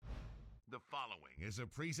following is a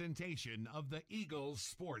presentation of the Eagles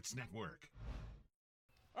Sports Network.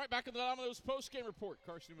 All right, back in the Domino's postgame report.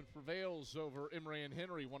 Carson-Newman prevails over Emory and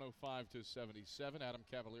Henry 105-77. Adam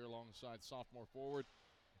Cavalier alongside sophomore forward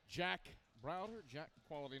Jack Browder. Jack,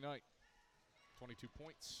 quality night. 22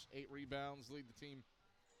 points, 8 rebounds, lead the team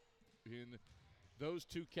in those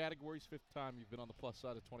two categories. Fifth time you've been on the plus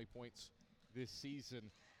side of 20 points this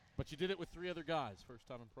season. But you did it with 3 other guys. First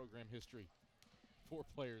time in program history. 4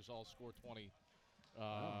 players all score 20.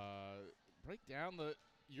 Wow. Break down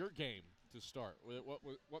your game to start.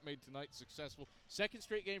 What made tonight successful? Second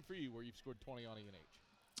straight game for you where you've scored 20 on E&H.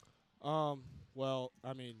 Well,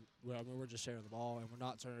 we're just sharing the ball and we're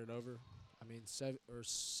not turning it over.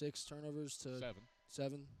 6 turnovers to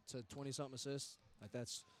 7 to 20-something assists. Like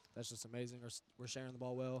that's just amazing. We're sharing the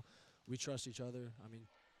ball well. We trust each other.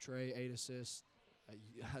 Trey 8 assists.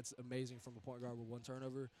 That's amazing from a point guard with 1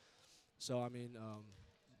 turnover. So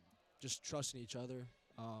just trusting each other.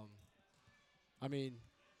 I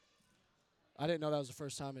didn't know that was the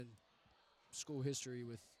first time in school history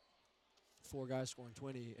with 4 guys scoring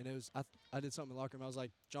 20. And it was I did something in the locker room. I was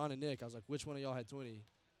like, John and Nick, I was like, which one of y'all had 20?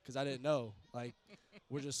 Because I didn't know. Like,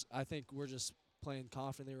 I think we're just playing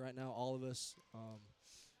confidently right now, all of us.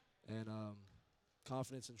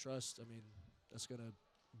 Confidence and trust, that's going to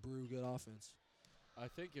brew good offense. I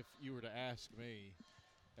think if you were to ask me,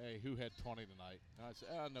 hey, who had 20 tonight? And I'd say,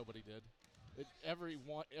 nobody did. Every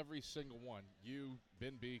single one. You,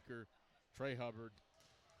 Ben Beaker, Trey Hubbard,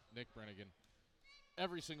 Nick Brennigan,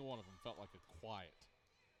 every single one of them felt like a quiet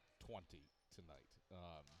 20 tonight.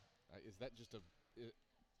 Is that just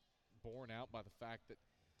borne out by the fact that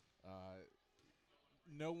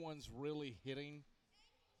no one's really hitting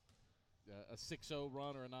a 6-0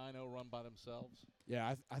 run or a 9-0 run by themselves?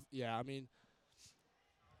 Yeah, I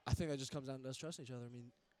think that just comes down to us trusting each other.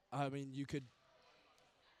 You could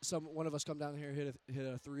one of us come down here hit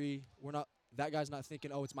a 3. We're not. That guy's not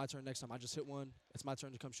thinking, oh, it's my turn next time. I just hit one. It's my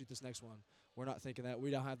turn to come shoot this next one. We're not thinking that. We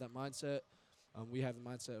don't have that mindset. We have the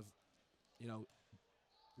mindset of,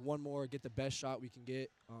 one more, get the best shot we can get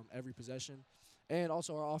every possession. And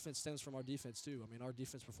also our offense stems from our defense too. Our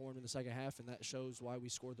defense performed in the second half, and that shows why we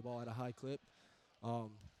scored the ball at a high clip.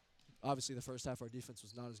 Obviously the first half our defense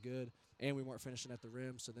was not as good, and we weren't finishing at the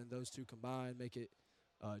rim. So then those two combined make it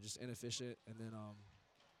just inefficient. And then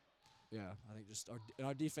I think just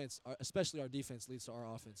our defense, especially our defense, leads to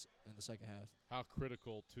our offense in the second half. How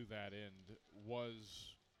critical to that end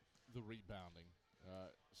was the rebounding,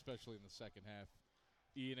 especially in the second half?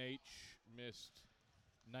 E&H missed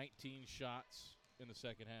 19 shots in the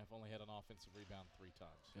second half, only had an offensive rebound 3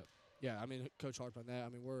 times. Yep. Yeah, Coach harped on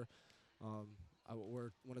that. We're one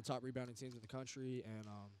of the top rebounding teams in the country, and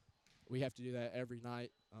we have to do that every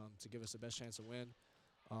night to give us the best chance to win.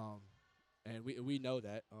 And we know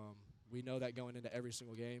that. We know that going into every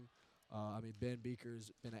single game. Ben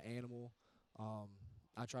Beaker's been an animal.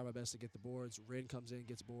 I try my best to get the boards. Ren comes in,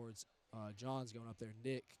 gets boards. John's going up there.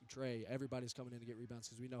 Nick, Trey, everybody's coming in to get rebounds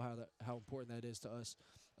because we know how important that is to us,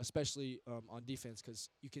 especially on defense, because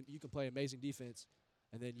you can play amazing defense,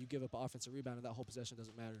 and then you give up an offensive rebound, and that whole possession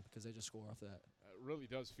doesn't matter because they just score off that. It really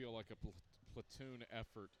does feel like a platoon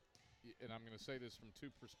effort, and I'm going to say this from 2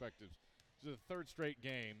 perspectives. This is the 3rd straight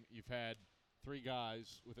game you've had 3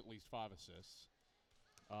 guys with at least 5 assists,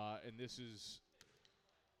 and this is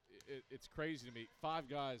it's crazy to me. 5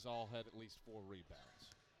 guys all had at least 4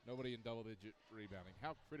 rebounds. Nobody in double-digit rebounding.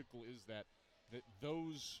 How critical is that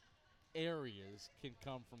those areas can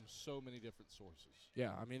come from so many different sources?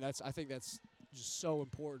 Yeah, I think that's just so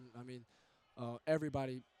important.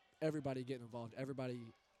 Everybody getting involved,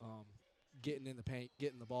 everybody getting in the paint,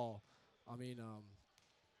 getting the ball.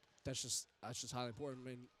 That's just highly important.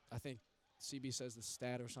 I think CB says the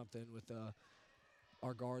stat or something with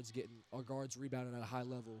our guards rebounding at a high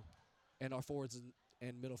level, and our forwards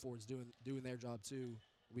and middle forwards doing their job too.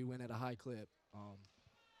 We win at a high clip.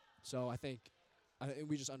 So I think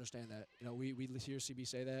we just understand that. We hear CB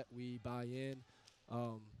say that. We buy in.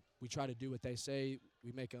 We try to do what they say.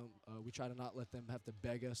 We make them. We try to not let them have to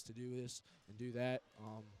beg us to do this and do that.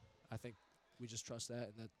 I think we just trust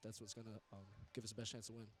that, and that's what's going to give us the best chance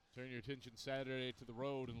to win. Turn your attention Saturday to the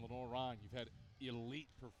road in Lenore-Ryan. You've had elite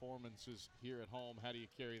performances here at home. How do you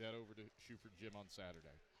carry that over to Shuford Gym on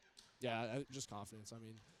Saturday? Yeah, just confidence.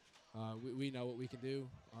 We know what we can do.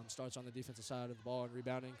 Starts on the defensive side of the ball and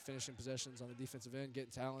rebounding, finishing possessions on the defensive end,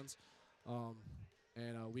 getting talents.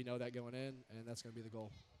 And we know that going in, and that's going to be the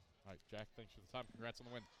goal. All right, Jack, thanks for the time. Congrats on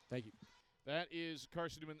the win. Thank you. That is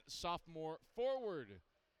Carson-Newman sophomore forward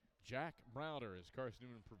Jack Browder as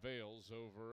Carson-Newman prevails over